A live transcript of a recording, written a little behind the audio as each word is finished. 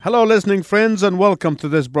Hello listening friends and welcome to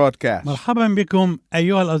this broadcast. مرحبا بكم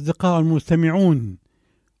أيها الأصدقاء المستمعون،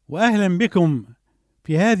 وأهلا بكم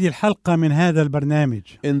في هذه الحلقة من هذا البرنامج.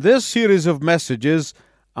 In this series of messages,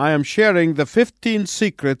 I am sharing the 15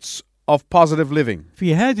 secrets of positive living.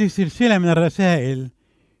 في هذه السلسلة من الرسائل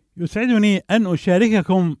يسعدني أن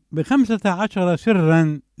أشارككم ب15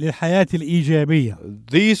 سرا للحياة الإيجابية.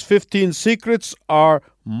 These 15 secrets are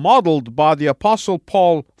modeled by the Apostle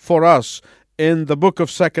Paul for us in the book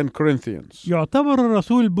of 2 Corinthians. يعتبر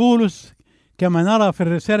الرسول بولس كما نرى في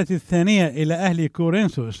الرسالة الثانية إلى أهل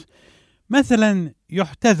كورنثوس مثلا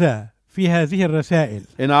يحتذى في هذه الرسائل.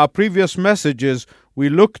 In our previous messages, we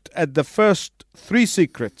looked at the first 3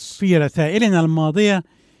 secrets. في رسائلنا الماضية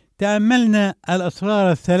تأملنا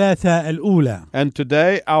الأسرار الثلاثة الأولى. And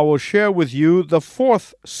today I will share with you the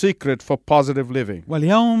 4th secret for positive living.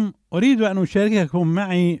 واليوم أريد أن أشارككم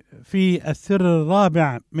معي في السر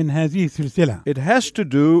الرابع من هذه السلسلة. It has to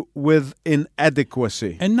do with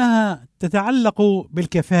inadequacy. إنها تتعلق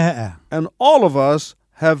بالكفاءة. And all of us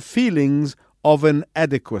have feelings of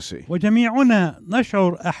inadequacy. وجميعنا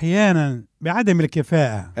نشعر أحيانا بعدم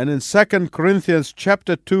الكفاءة. And in 2 Corinthians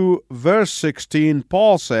chapter 2 verse 16,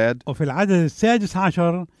 Paul said, وفي العدد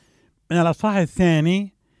 16 من الأصحاح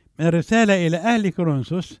الثاني من الرسالة إلى أهل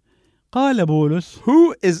كورنثوس قال بولس: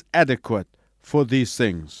 Who is adequate for these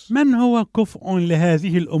things? من هو كفء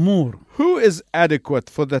لهذه الأمور؟ Who is adequate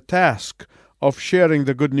for the task of sharing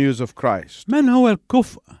the good news of Christ? من هو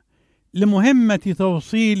الكفء لمهمة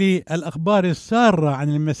توصيل الأخبار السارة عن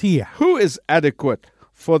المسيح؟ Who is adequate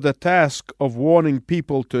for the task of warning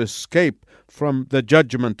people to escape from the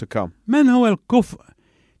judgment to come? من هو الكفء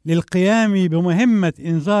للقيام بمهمة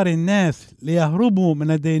إنذار الناس ليهربوا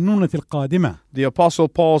من الدينونة القادمة؟ The Apostle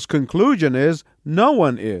Paul's conclusion is, no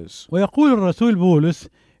one is. ويقول الرسول بولس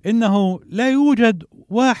إنه لا يوجد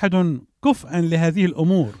واحد كفءا لهذه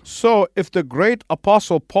الأمور. So if the great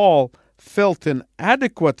Apostle Paul felt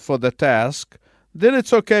inadequate for the task, then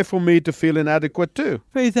it's okay for me to feel inadequate too.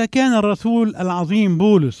 فإذا كان الرسول العظيم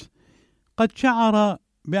بولس قد شعر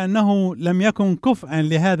بأنه لم يكن كفءا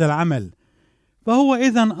لهذا العمل، فهو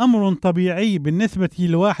إذن أمر طبيعي بالنسبة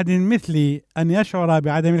لواحد مثلي أن يشعر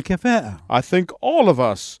بعدم الكفاءة. I think all of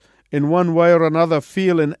us in one way or another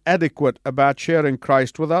feel inadequate about sharing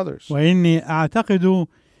Christ with others. وإني أعتقد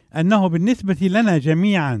أنه بالنسبة لنا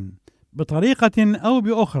جميعا بطريقة أو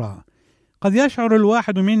بأخرى قد يشعر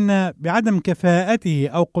الواحد منا بعدم كفاءته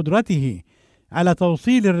أو قدرته على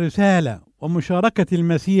توصيل الرسالة ومشاركة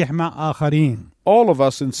المسيح مع آخرين. All of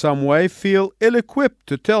us in some way feel ill-equipped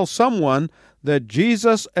to tell someone that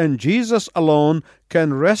Jesus and Jesus alone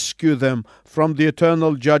can rescue them from the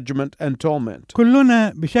eternal judgment and torment.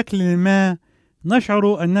 كلنا بشكل ما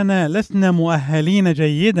نشعر أننا لسنا مؤهلين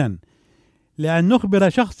جيدا لأن نخبر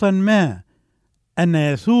شخصا ما أن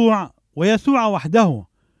يسوع ويسوع وحده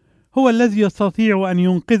هو الذي يستطيع أن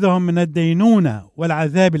ينقذهم من الدينونة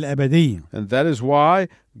والعذاب الأبدي. And that is why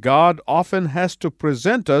God often has to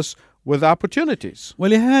present us with opportunities.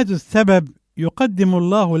 ولهذا السبب يقدم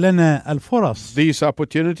الله لنا الفرص. These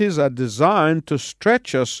opportunities are designed to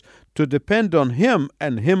stretch us to depend on Him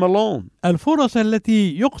and Him alone. الفرص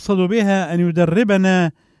التي يقصد بها أن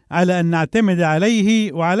يدربنا على أن نعتمد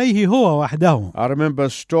عليه وعليه هو وحده. I remember a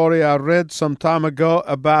story I read some time ago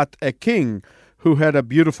about a king who had a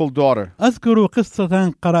beautiful daughter. أذكر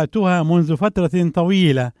قصة قرأتها منذ فترة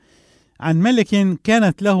طويلة عن ملك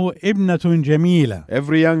كانت له ابنة جميلة.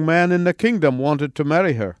 Every young man in the kingdom wanted to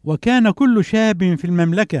marry her. وكان كل شاب في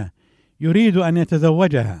المملكة يريد أن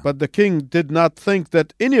يتزوجها. But the king did not think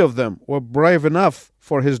that any of them were brave enough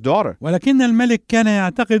for his daughter. ولكن الملك كان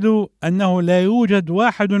يعتقد أنه لا يوجد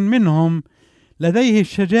واحد منهم لديه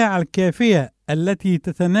الشجاعة الكافية التي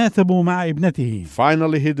تتناسب مع ابنته.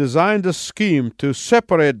 Finally, he designed a scheme to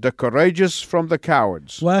separate the courageous from the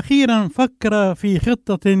cowards. وأخيرا فكر في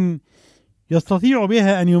خطة يستطيع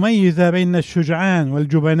بها أن يميز بين الشجعان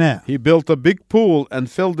والجبناء. He built a big pool and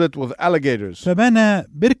filled it with alligators. فبنى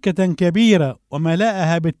بركة كبيرة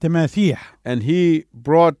وملأها بالتماسيح. And he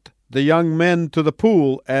brought the young men to the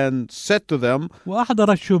pool and said to them,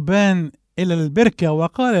 وأحضر الشبان إلى البركة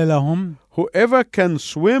وقال لهم: Whoever can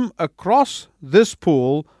swim across this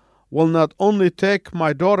pool will not only take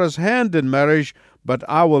my daughter's hand in marriage, but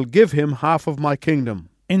I will give him half of my kingdom.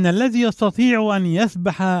 إن الذي يستطيع أن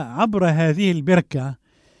يسبح عبر هذه البركة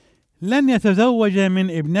لن يتزوج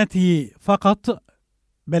من ابنتي فقط،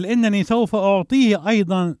 بل إنني سوف أعطيه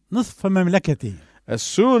أيضا نصف مملكتي. As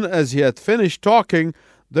soon as he had finished talking,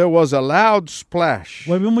 there was a loud splash.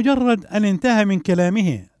 وبمجرد أن انتهى من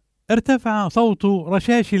كلامه ارتفع صوت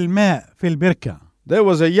رشاش الماء في البركة. There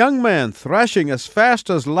was a young man thrashing as fast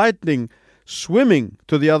as lightning, swimming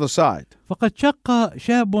to the other side. فقد شق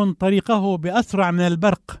شاب طريقه بأسرع من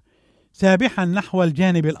البرق سابحا نحو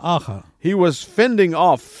الجانب الآخر. He was fending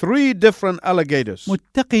off 3 different alligators.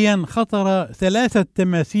 متقيا خطر 3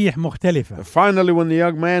 تماسيح مختلفة. Finally, when the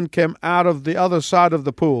young man came out of the other side of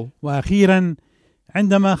the pool, وأخيرا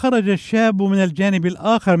عندما خرج الشاب من الجانب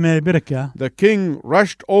الآخر من البركة، the king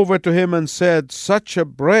rushed over to him and said, "Such a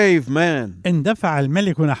brave man." اندفع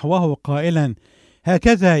الملك نحوه قائلا: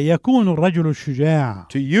 هكذا يكون الرجل الشجاع.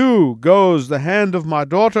 To you goes the hand of my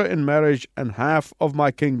daughter in marriage and half of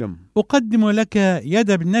my kingdom. أقدم لك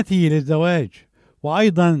يد ابنتي للزواج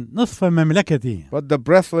وأيضا نصف مملكتي. But the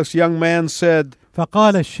breathless young man said,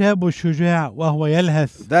 فقال الشاب الشجاع وهو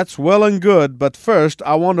يلهث: "That's well and good, but first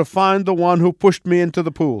I want to find the one who pushed me into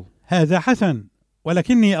the pool." هذا حسن،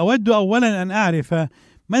 ولكني أود أولا أن أعرف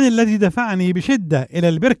من الذي دفعني بشدة إلى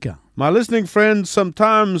البركة. My listening friends,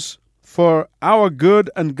 sometimes for our good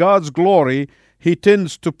and God's glory, He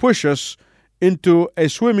tends to push us into a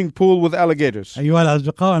swimming pool with alligators. أيها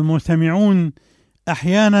الأصدقاء المستمعون،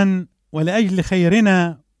 أحيانا ولأجل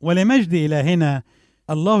خيرنا ولمجد إلهنا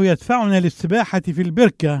الله يدفعنا للسباحة في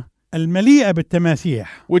البركة المليئة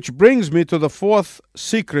بالتماسيح. Which brings me to the 4th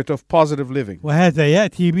secret of positive living. وهذا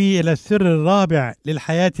يأتي بي إلى السر الرابع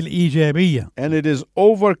للحياة الإيجابية، And it is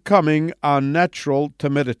overcoming our natural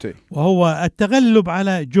timidity. وهو التغلب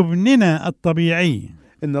على جبننا الطبيعي.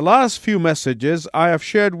 In the last few messages, I have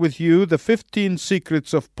shared with you the 15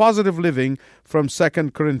 secrets of positive living from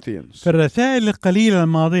 2 Corinthians. في الرسائل القليلة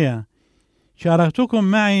الماضية شاركتكم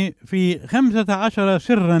معي في 15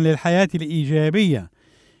 سرا للحياة الإيجابية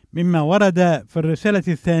مما ورد في الرسالة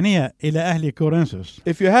الثانية إلى أهل كورنثوس.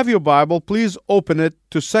 If you have your Bible, please open it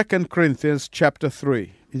to 2 Corinthians chapter 3.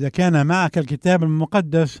 إذا كان معك الكتاب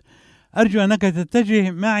المقدس أرجو أنك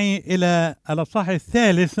تتجه معي إلى الأصحاح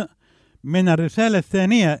 3 من الرسالة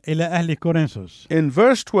الثانية إلى أهل كورنثوس. In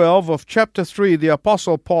verse 12 of chapter 3, the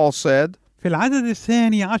Apostle Paul said, في العدد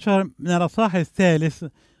 12 من الأصحاح 3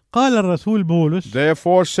 قال الرسول بولس: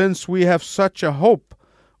 "Therefore, since we have such a hope,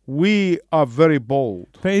 we are very bold."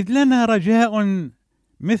 فإذ لنا رجاء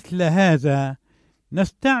مثل هذا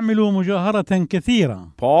نستعمل مجاهرة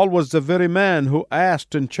كثيرة. Paul was the very man who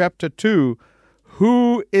asked in chapter 2,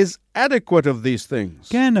 "Who is adequate of these things?"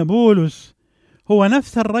 كان بولس هو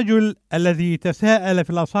نفس الرجل الذي تساءل في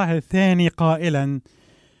الأصحاح الثاني قائلا: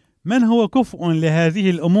 من هو كفء لهذه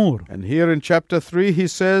الأمور؟ And here in chapter 3 he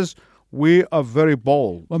says, "We are very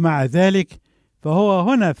bold." ومع ذلك فهو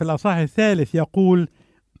هنا في الأصحاح الثالث يقول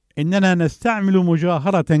إننا نستعمل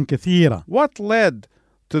مجاهرة كثيرة. What led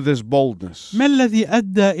to this boldness? ما الذي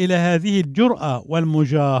أدى إلى هذه الجرأة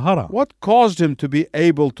والمجاهرة؟ What caused him to be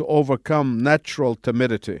able to overcome natural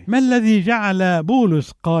timidity? ما الذي جعل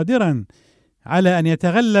بولس قادرا على أن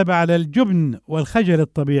يتغلب على الجبن والخجل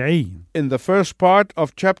الطبيعي؟ In the first part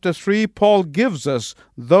of chapter 3, Paul gives us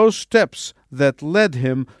those steps that led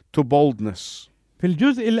him to boldness. في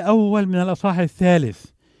الجزء الأول من الأصحاح الثالث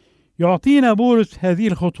يعطينا بولس هذه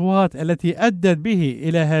الخطوات التي أدت به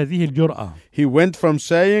إلى هذه الجرأة. He went from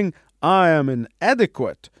saying, "I am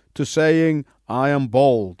inadequate," to saying, "I am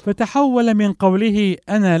bold." فتحول من قوله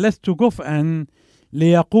أنا لست كفءا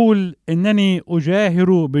ليقول إنني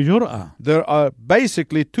أجاهر بجرأة. There are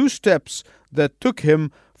basically 2 steps that took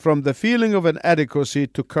him from the feeling of inadequacy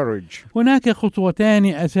to courage. هناك خطوتان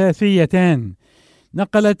أساسيتان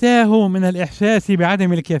نقلتاه من الإحساس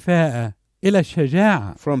بعدم الكفاءة إلى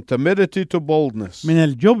الشجاعة. From timidity to boldness. من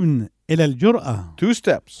الجبن إلى الجرأة. 2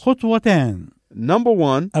 steps. خطوتان. Number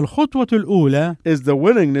 1 الخطوة الأولى is the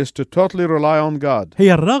willingness to totally rely on God.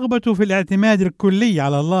 هي الرغبة في الاعتماد الكلي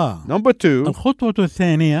على الله. Number 2 الخطوة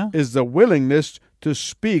الثانية is the willingness to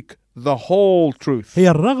speak the whole truth. هي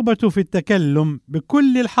الرغبة في التكلم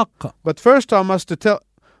بكل الحق. But first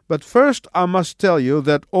I must tell you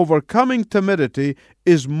that overcoming timidity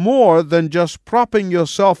is more than just propping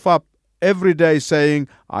yourself up every day saying,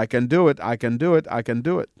 "I can do it, I can do it, I can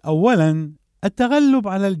do it." أولا التغلب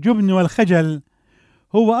على الجبن والخجل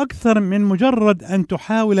هو أكثر من مجرد أن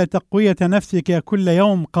تحاول تقوية نفسك كل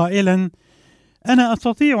يوم قائلا أنا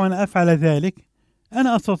أستطيع أن أفعل ذلك،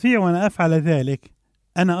 أنا أستطيع أن أفعل ذلك،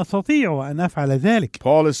 أنا أستطيع أن أفعل ذلك.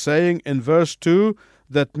 Paul is saying in verse 2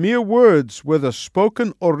 that mere words, whether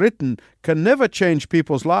spoken or written, can never change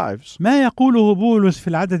people's lives. ما يقوله بولس في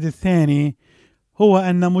العدد الثاني هو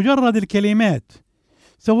أن مجرد الكلمات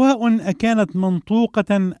سواء أكانت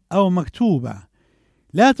منطوقة أو مكتوبة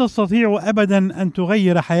لا تستطيع أبدا أن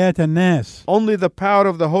تغير حياة الناس. Only the power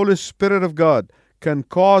of the Holy Spirit of God can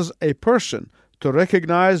cause a person to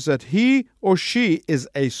recognize that he or she is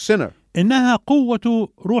a sinner. إنها قوة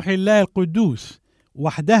روح الله القدوس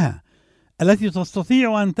وحدها التي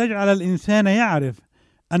تستطيع أن تجعل الإنسان يعرف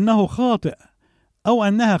أنه خاطئ أو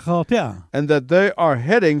أنها خاطئة and that they are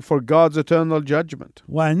heading for God's eternal judgment.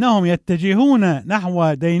 وأنهم يتجهون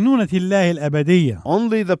نحو دينونة الله الأبدية.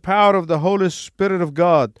 Only the power of the Holy Spirit of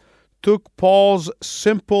God took Paul's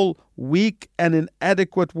simple, weak, and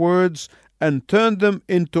inadequate words and turned them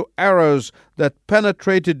into arrows that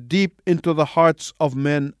penetrated deep into the hearts of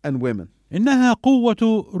men and women. إنها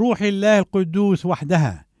قوة روح الله القدوس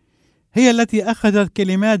وحدها هي التي أخذت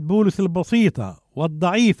كلمات بولس البسيطة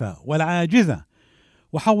والضعيفة والعاجزة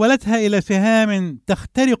وحولتها إلى سهام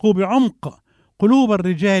تخترق بعمق قلوب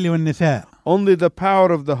الرجال والنساء. Only the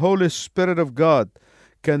power of the Holy Spirit of God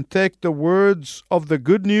can take the words of the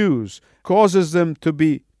good news, causes them to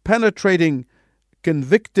be penetrating,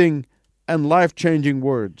 convicting, and life-changing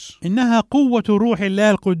words. إنها قوة روح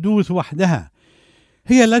الله القدوس وحدها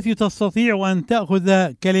هي التي تستطيع أن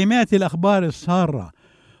تأخذ كلمات الأخبار السارة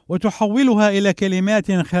وتحولها إلى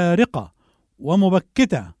كلمات خارقة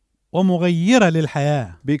ومبكتة ومغيرة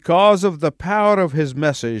للحياة. Because of the power of his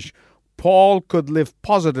message, Paul could live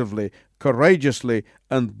positively, courageously,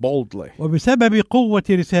 and boldly. وبسبب قوة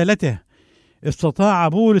رسالته استطاع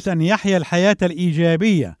بولس أن يحيا الحياة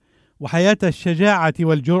الإيجابية وحياة الشجاعة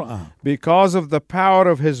والجرأة. Because of the power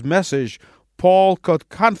of his message, Paul could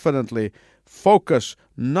confidently focus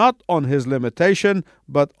not on his limitation,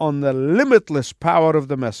 but on the limitless power of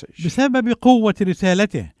the message. بسبب قوة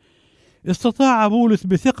رسالته استطاع بولس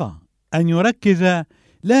بثقة أن يركز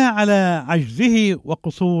لا على عجزه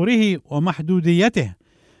وقصوره ومحدوديته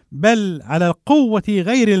بل على القوة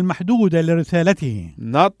غير المحدودة لرسالته.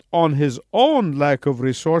 Not on his own lack of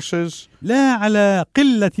resources, لا على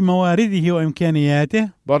قلة موارده وإمكانياته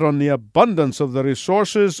but on the abundance of the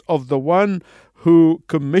resources of the one who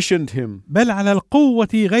commissioned him. بل على القوة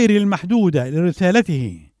غير المحدودة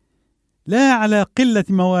لرسالته. لا على قلة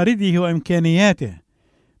موارده وإمكانياته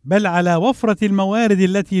بل على وفرة الموارد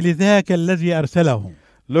التي لذاك الذي أرسله.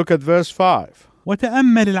 Look at verse 5.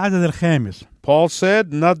 وتأمل العدد الخامس. Paul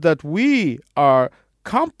said, not that we are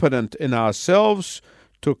competent in ourselves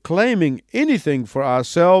to claiming anything for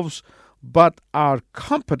ourselves, but our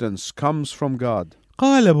competence comes from God.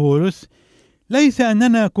 قال بولس: ليس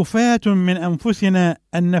أننا كفاة من أنفسنا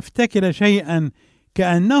أن نفتكر شيئا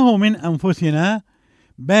كأنه من أنفسنا،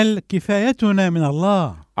 بل كفايتنا من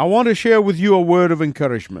الله. I want to share with you a word of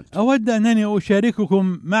encouragement. أود أنني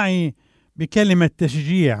أشارككم معي بكلمة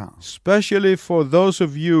تشجيع. Especially for those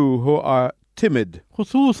of you who are timid.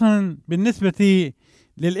 خصوصا بالنسبة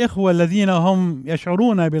للإخوة الذين هم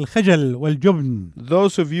يشعرون بالخجل والجبن.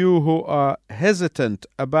 Those of you who are hesitant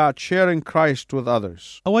about sharing Christ with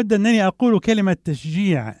others. أود أنني أقول كلمة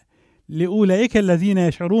تشجيع لأولئك الذين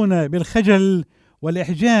يشعرون بالخجل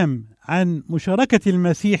والإحجام عن مشاركة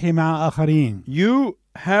المسيح مع آخرين. You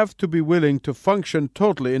have to be willing to function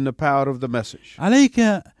totally in the power of the message.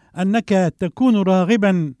 عليك أنك تكون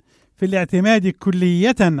راغبا في الاعتماد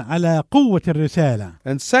كلية على قوة الرسالة.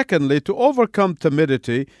 And secondly, to overcome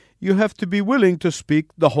timidity, you have to be willing to speak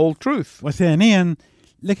the whole truth. وثانيا،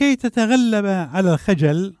 لكي تتغلب على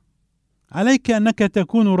الخجل عليك أنك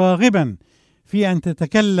تكون راغبا في أن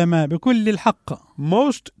تتكلم بكل الحق.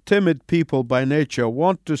 Most timid people by nature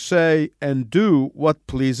want to say and do what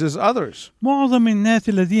pleases others. معظم الناس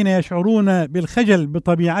الذين يشعرون بالخجل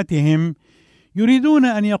بطبيعتهم يريدون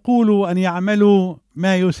أن يقولوا أن يعملوا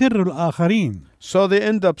ما يسر الآخرين. So they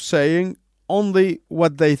end up saying only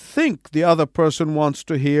what they think the other person wants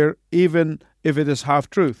to hear, even if it is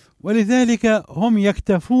half-truth. ولذلك هم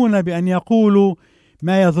يكتفون بأن يقولوا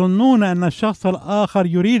ما يظنون أن الشخص الآخر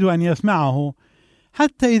يريد أن يسمعه،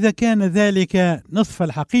 حتى إذا كان ذلك نصف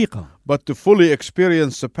الحقيقة. But to fully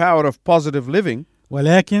experience the power of positive living,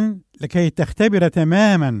 ولكن لكي تختبر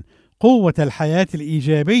تماما قوة الحياة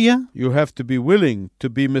الإيجابية، you have to be willing to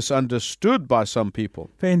be misunderstood by some people.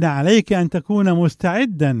 فإن عليك أن تكون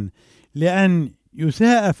مستعدا لأن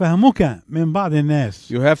يساء فهمك من بعض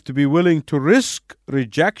الناس. You have to be willing to risk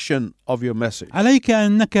rejection of your message. عليك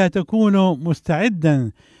أنك تكون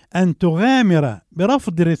مستعدا أن تغامر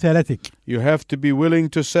برفض رسالتك. You have to be willing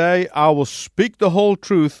to say, I will speak the whole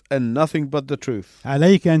truth and nothing but the truth.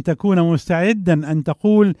 عليك أن تكون مستعدا أن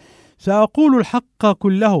تقول سأقول الحق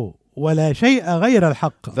كله ولا شيء غير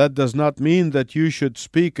الحق. That does not mean that you should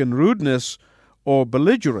speak in rudeness or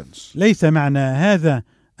belligerence. ليس معنى هذا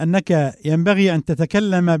أنك ينبغي أن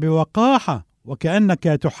تتكلم بوقاحة وكأنك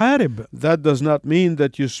تحارب. That does not mean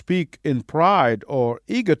that you speak in pride or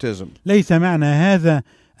egotism. ليس معنى هذا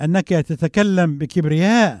أنك تتكلم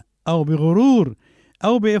بكبرياء أو بغرور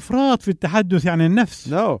أو بإفراط في التحدث عن النفس.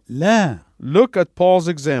 No. لا. Look at Paul's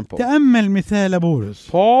example. تأمل مثال بولس.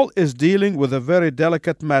 Paul is dealing with a very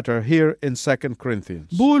delicate matter here in 2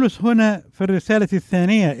 Corinthians. بولس هنا في الرسالة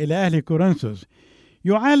الثانية إلى أهل كورنثوس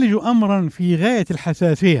يعالج أمرا في غاية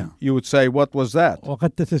الحساسية. You would say, what was that? وقد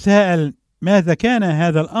تتساءل ماذا كان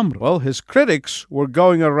هذا الأمر؟ Well, his critics were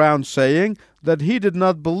going around saying that he did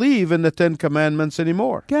not believe in the 10 Commandments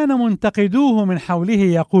anymore. كان منتقدوه من حوله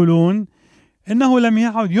يقولون إنه لم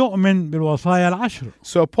يعد يؤمن بالوصايا العشر.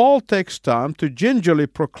 So Paul takes time to gingerly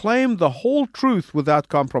proclaim the whole truth without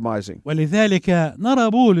compromising. ولذلك نرى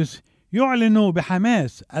بولس يعلن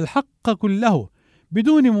بحماس الحق كله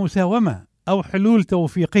بدون مساومة أو حلول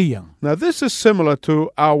توفيقية. Now this is similar to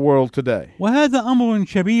our world today. وهذا أمر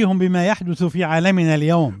شبيه بما يحدث في عالمنا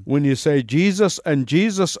اليوم. When you say Jesus and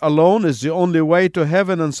Jesus alone is the only way to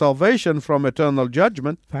heaven and salvation from eternal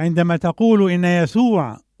judgment, فعندما تقول إن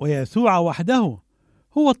يسوع ويسوع وحده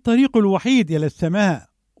هو الطريق الوحيد إلى السماء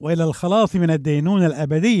وإلى الخلاص من الدينونة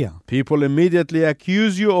الأبدية, people immediately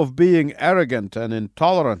accuse you of being arrogant and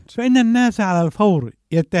intolerant. فإن الناس على الفور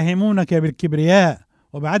يتهمونك بالكبرياء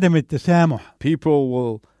وبعدم التسامح. People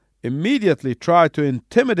will immediately try to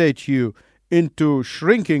intimidate you into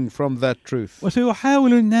shrinking from that truth.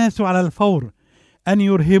 وسيحاول الناس على الفور أن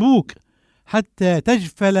يرهبوك حتى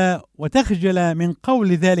تجفل وتخجل من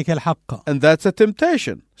قول ذلك الحق. And that's a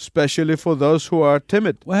temptation, especially for those who are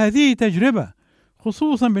timid. وهذه تجربة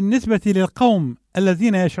خصوصا بالنسبة للقوم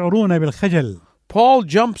الذين يشعرون بالخجل. Paul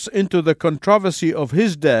jumps into the controversy of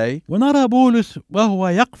his day, ونرى بولس وهو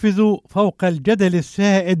يقفز فوق الجدل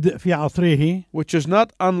السائد في عصره, which is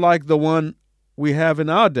not unlike the one we have in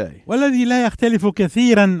our day. والذي لا يختلف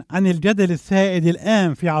كثيرا عن الجدل السائد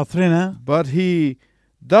الآن في عصرنا. But he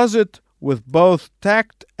does it with both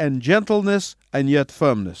tact and gentleness and yet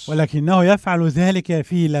firmness. ولكنه يفعل ذلك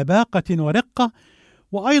في لباقة ورقة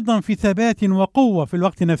وأيضا في ثبات وقوة في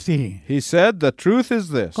الوقت نفسه. He said the truth is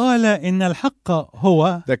this. قال إن الحق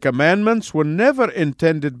هو The commandments were never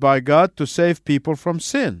intended by God to save people from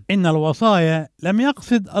sin. إن الوصايا لم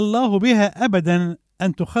يقصد الله بها أبدا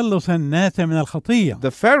أن تخلص الناس من الخطية.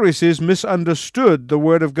 The Pharisees misunderstood the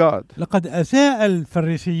word of God. لقد أساء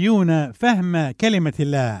الفريسيون فهم كلمة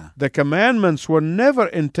الله. The commandments were never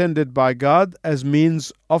intended by God as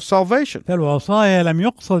means of salvation. فالوصايا لم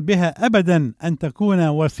يقصد بها أبدا أن تكون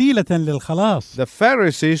وسيلة للخلاص. The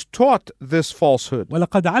Pharisees taught this falsehood.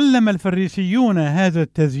 ولقد علم الفريسيون هذا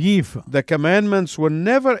التزييف. The commandments were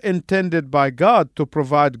never intended by God to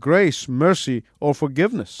provide grace, mercy, or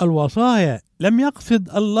forgiveness. الوصايا لم يقصد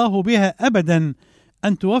الله بها أبدا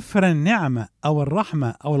أن توفر النعمة أو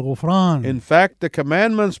الرحمة أو الغفران. In fact, the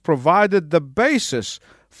commandments provided the basis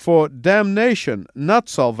for damnation, not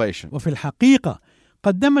salvation. وفي الحقيقة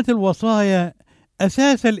قدمت الوصايا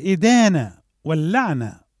أساس الإدانة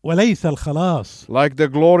واللعنة وليس الخلاص. Like the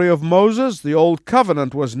glory of Moses, the old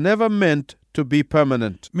covenant was never meant to be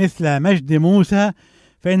permanent. مثل مجد موسى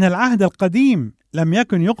فإن العهد القديم لم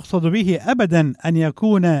يكن يقصد به أبدا أن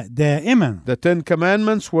يكون دائما. The 10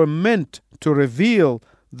 commandments were meant to reveal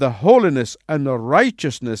the holiness and the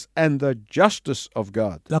righteousness and the justice of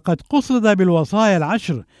God. لقد قصد بالوصايا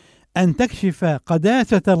العشر أن تكشف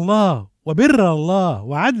قداسة الله وبر الله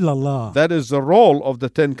وعدل الله. That is the role of the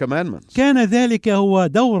 10 commandments. كان ذلك هو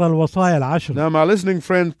دور الوصايا العشر. Now, my listening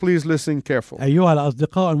friends, please listen carefully. أيها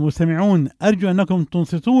الأصدقاء المستمعون أرجو أنكم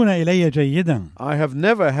تنصتون إلي جيدا. I have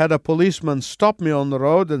never had a policeman stop me on the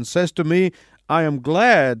road and says to me, I am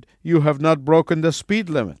glad you have not broken the speed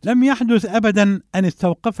limit. لم يحدث أبدا أن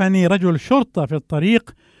استوقفني رجل شرطة في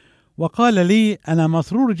الطريق وقال لي أنا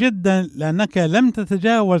مسرور جدا لأنك لم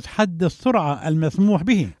تتجاوز حد السرعة المسموح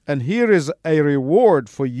به. And here is a reward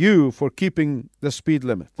for you for keeping the speed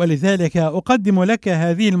limit. ولذلك أقدم لك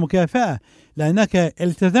هذه المكافأة لأنك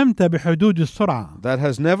التزمت بحدود السرعة. That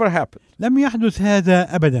has never happened. لم يحدث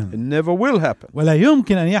هذا أبدا. It never will happen. ولا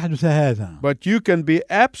يمكن أن يحدث هذا. But you can be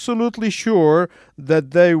absolutely sure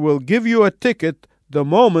that they will give you a ticket the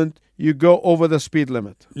moment you go over the speed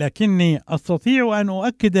limit. لكني أستطيع أن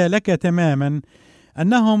أؤكد لك تماما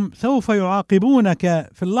أنهم سوف يعاقبونك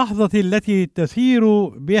في اللحظة التي تسير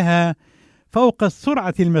بها فوق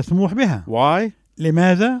السرعة المسموح بها. Why?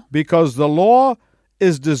 لماذا؟ Because the law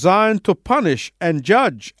is designed to punish and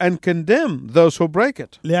judge and condemn those who break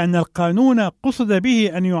it. لأن القانون قصد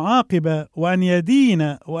به أن يعاقب وأن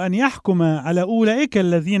يدين وأن يحكم على أولئك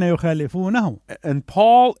الذين يخالفونه. And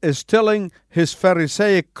Paul is telling his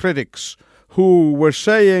Pharisaic critics who were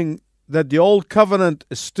saying that the old covenant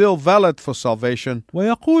is still valid for salvation.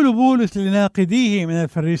 ويقول بولس لناقديه من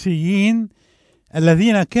الفريسيين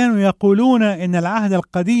الذين كانوا يقولون إن العهد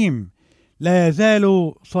القديم لا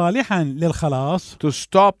يزال صالحا للخلاص to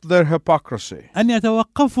stop their hypocrisy. أن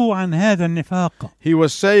يتوقفوا عن هذا النفاق. He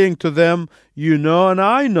was saying to them, you know and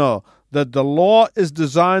I know that the law is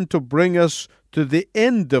designed to bring us to the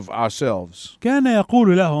end of ourselves. كان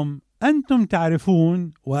يقول لهم أنتم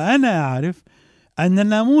تعرفون وأنا أعرف أن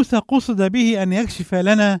الناموس قصد به أن يكشف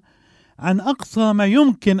لنا عن أقصى ما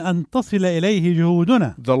يمكن أن تصل إليه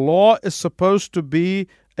جهودنا. The law is supposed to be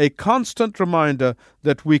a constant reminder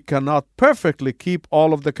that we cannot perfectly keep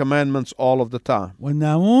all of the commandments all of the time.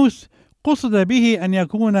 والناموس قصد به أن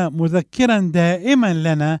يكون مذكرا دائما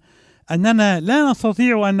لنا أننا لا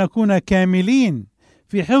نستطيع أن نكون كاملين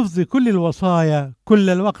في حفظ كل الوصايا كل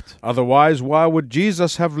الوقت. Otherwise, why would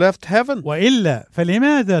Jesus have left heaven? وإلا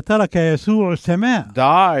فلماذا ترك يسوع السماء؟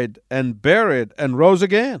 Died and buried and rose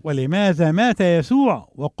again. ولماذا مات يسوع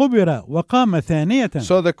وقبر وقام ثانية؟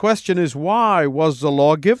 So the question is, why was the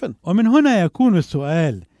law given? ومن هنا يكون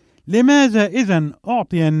السؤال: لماذا إذن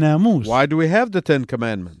أعطي الناموس؟ Why do we have the 10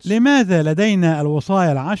 commandments? لماذا لدينا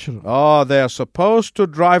الوصايا العشر؟ They are supposed to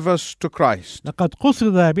drive us to Christ. لقد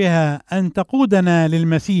قصد بها أن تقودنا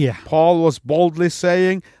للمسيح. Paul was boldly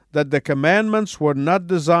saying that the commandments were not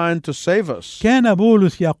designed to save us. كان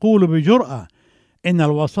بولس يقول بجرأة إن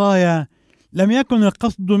الوصايا لم يكن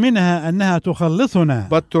القصد منها أنها تخلصنا،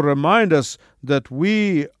 but to remind us that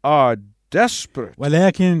we are desperate.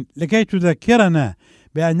 ولكن لكي تذكرنا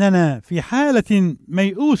بأننا في حالة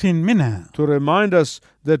ميؤوس منها. To remind us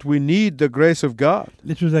that we need the grace of God.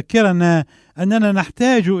 لتذكرنا أننا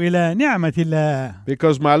نحتاج إلى نعمة الله.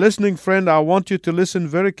 Because my listening friend, I want you to listen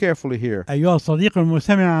very carefully here. أيها الصديق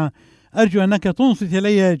المستمع، أرجو أنك تنصت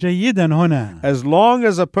إلي جيدا هنا. As long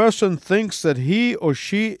as a person thinks that he or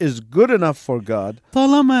she is good enough for God,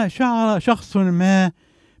 طالما شعر شخص ما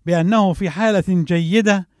بأنه في حالة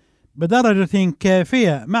جيدة بدرجة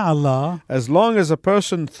كافية مع الله، as long as a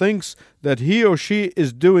person thinks that he or she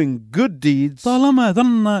is doing good deeds, طالما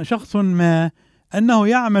ظن شخص ما أنه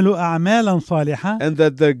يعمل أعمالا صالحة and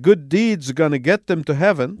that their good deeds are going to get them to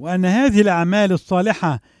heaven, وأن هذه الأعمال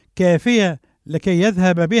الصالحة كافية لكي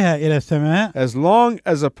يذهب بها إلى السماء، as long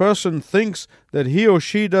as a person thinks that he or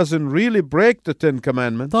she doesn't really break the 10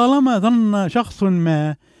 commandments, طالما ظن شخص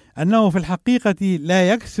ما أنه في الحقيقة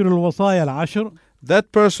لا يكسر الوصايا العشر،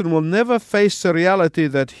 that person will never face the reality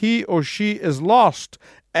that he or she is lost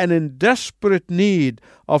and in desperate need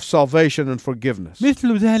of salvation and forgiveness.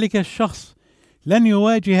 مثل ذلك الشخص لن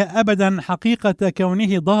يواجه أبدا حقيقة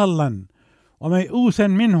كونه ضالا وميؤوسا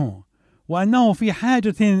منه وأنه في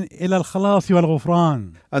حاجة إلى الخلاص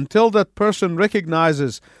والغفران. Until that person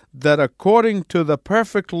recognizes that according to the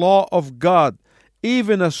perfect law of God,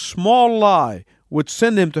 even a small lie would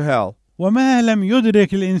send him to hell. وما لم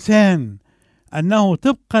يدرك الإنسان أنه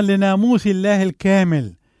طبقا لناموس الله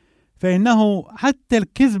الكامل فإنه حتى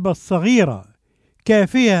الكذبة الصغيرة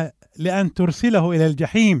كافية لأن ترسله إلى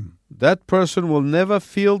الجحيم. That person will never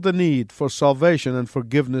feel the need for salvation and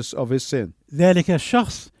forgiveness of his sin. ذلك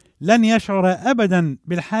الشخص لن يشعر أبدا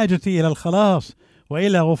بالحاجة إلى الخلاص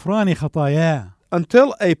وإلى غفران خطاياه.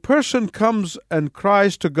 Until a person comes and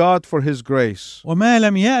cries to God for his grace, وما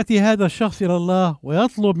لم يأتي هذا الشخص إلى الله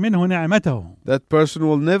ويطلب منه نعمته، that person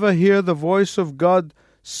will never hear the voice of God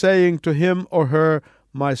saying to him or her,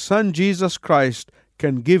 my son Jesus Christ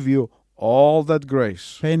can give you all that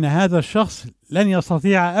grace. فإن هذا الشخص لن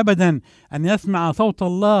يستطيع أبدا أن يسمع صوت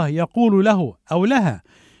الله يقول له أو لها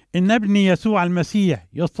إن ابني يسوع المسيح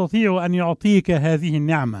يستطيع أن يعطيك هذه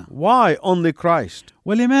النعمة. Why only Christ?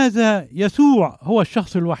 ولماذا يسوع هو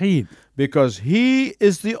الشخص الوحيد؟ Because he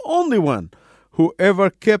is the only one who ever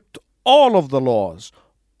kept all of the laws,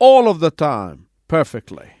 all of the time,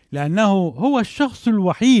 perfectly. لأنه هو الشخص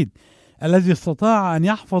الوحيد الذي استطاع أن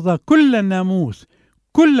يحفظ كل الناموس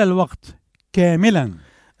كل الوقت كاملا.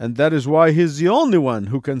 And that is why he's the only one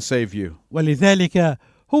who can save you. ولذلك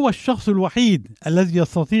هو الشخص الوحيد الذي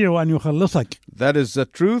يستطيع أن يخلصك. That is the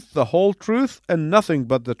truth, the whole truth, and nothing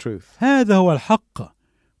but the truth. هذا هو الحق،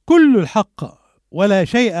 كل الحق ولا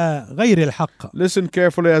شيء غير الحق. Listen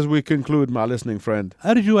carefully as we conclude, my listening friend.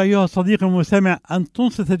 أرجو أيها الصديق المستمع أن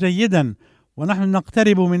تنصت جيدا ونحن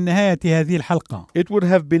نقترب من نهاية هذه الحلقة. It would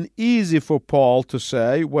have been easy for Paul to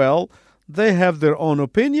say, well, they have their own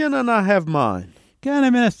opinion and I have mine.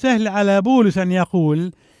 كان من السهل على بولس أن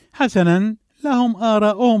يقول حسنا لهم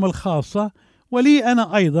آراؤهم الخاصة ولي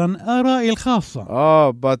أنا أيضا آرائي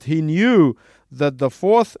الخاصة. But he knew that the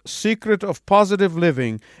fourth secret of positive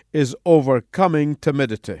living is overcoming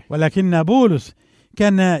timidity. ولكن بولس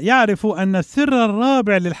كان يعرف أن السر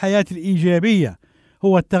الرابع للحياة الإيجابية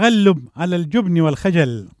هو التغلب على الجبن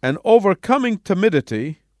والخجل. And overcoming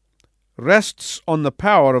timidity rests on the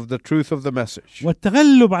power of the truth of the message.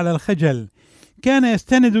 والتغلب على الخجل كان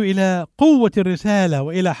يستند إلى قوة الرسالة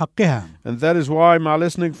وإلى حقها. And that is why, my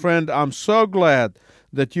listening friend, I'm so glad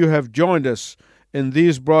that you have joined us in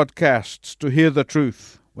these broadcasts to hear the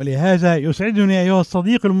truth. ولهذا يسعدني أيها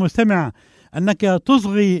الصديق المستمع أنك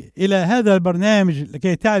تصغي إلى هذا البرنامج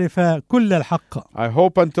لكي تعرف كل الحق. I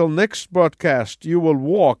hope until next broadcast you will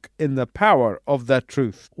walk in the power of that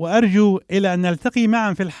truth. وأرجو إلى أن نلتقي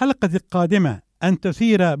معا في الحلقة القادمة أن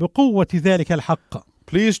تسير بقوة ذلك الحق.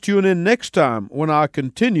 Please tune in next time when I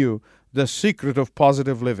continue the secret of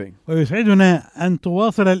positive living. ويسعدنا أن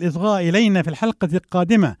تواصل الإصغاء إلينا في الحلقة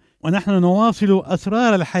القادمة ونحن نواصل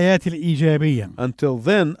أسرار الحياة الإيجابية. Until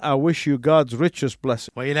then, I wish you God's richest blessing.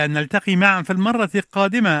 وإلى أن نلتقي معا في المرة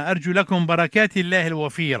القادمة أرجو لكم بركات الله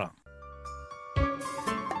الوفيرة.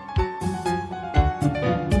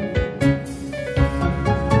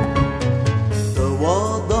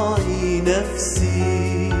 تواضعي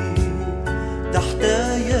نفسي تحت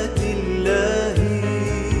يد الله،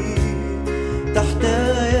 تحت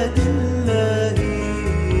يد الله،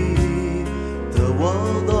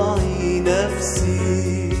 تواضعي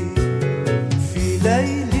نفسي في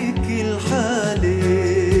ليلك الحالك،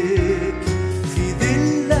 في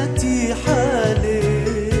ذلة حالك،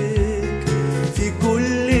 في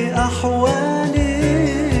كل أحوالك،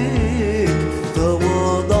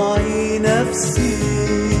 تواضعي نفسي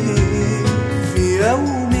في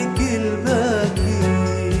يومك الباكي،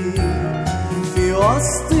 في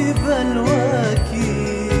وسط بلواك،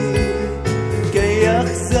 كي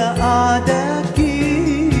يخزى أعداك،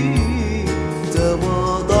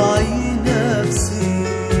 تواضعي نفسي،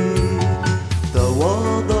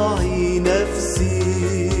 تواضعي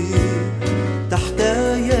نفسي تحت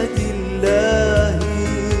يد الله،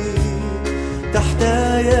 تحت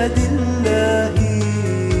يد الله،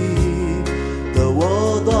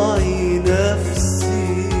 تواضعي نفسي.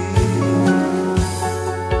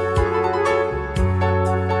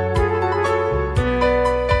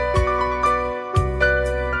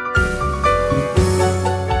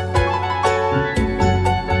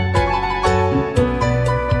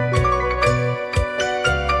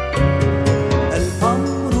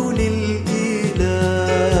 الأمر للإله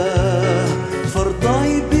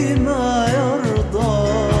فارضعي بما يرضى،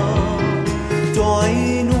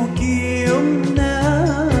 تعينك يمنى،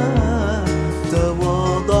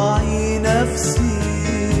 تواضعي نفسي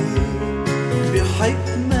بحكمة